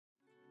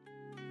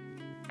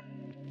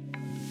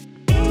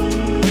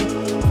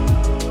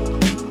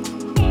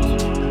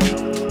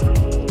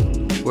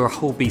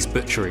whole beast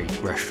butchery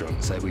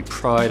restaurant, so we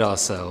pride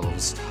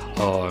ourselves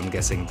on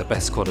getting the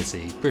best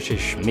quality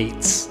British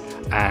meats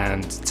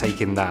and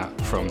taking that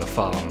from the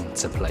farm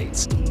to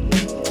plate.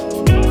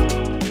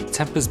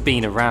 Tempur's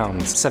been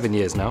around 7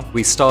 years now.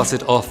 We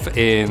started off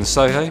in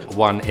Soho,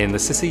 one in the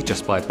city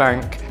just by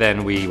Bank,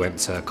 then we went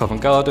to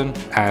Covent Garden,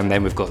 and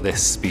then we've got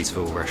this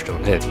beautiful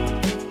restaurant here.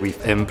 We've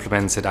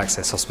implemented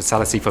Access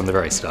Hospitality from the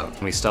very start.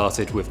 We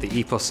started with the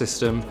EPoS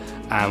system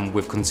and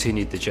we've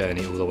continued the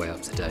journey all the way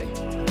up to date.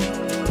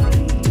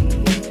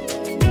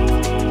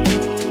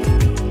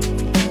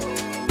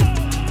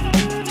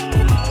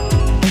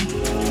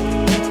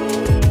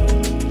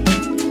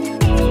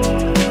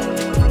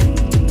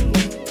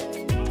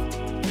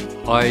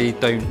 I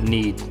don't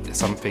need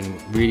something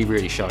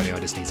really shiny, I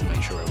just need to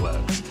make sure it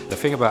works. The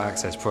thing about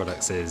Access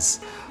products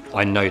is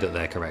I know that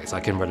they're correct, I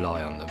can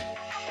rely on them.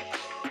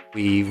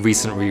 We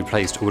recently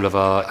replaced all of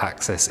our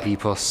Access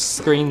EPoS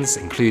screens,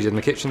 including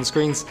the kitchen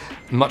screens,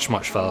 much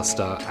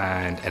faster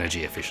and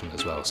energy efficient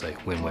as well, so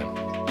win-win.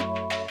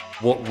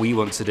 What we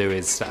want to do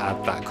is to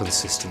add that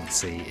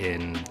consistency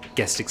in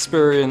guest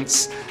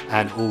experience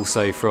and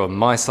also from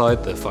my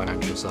side, the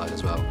financial side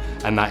as well.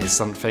 And that is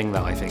something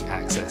that I think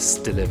Access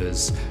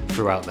delivers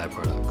throughout their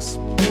products.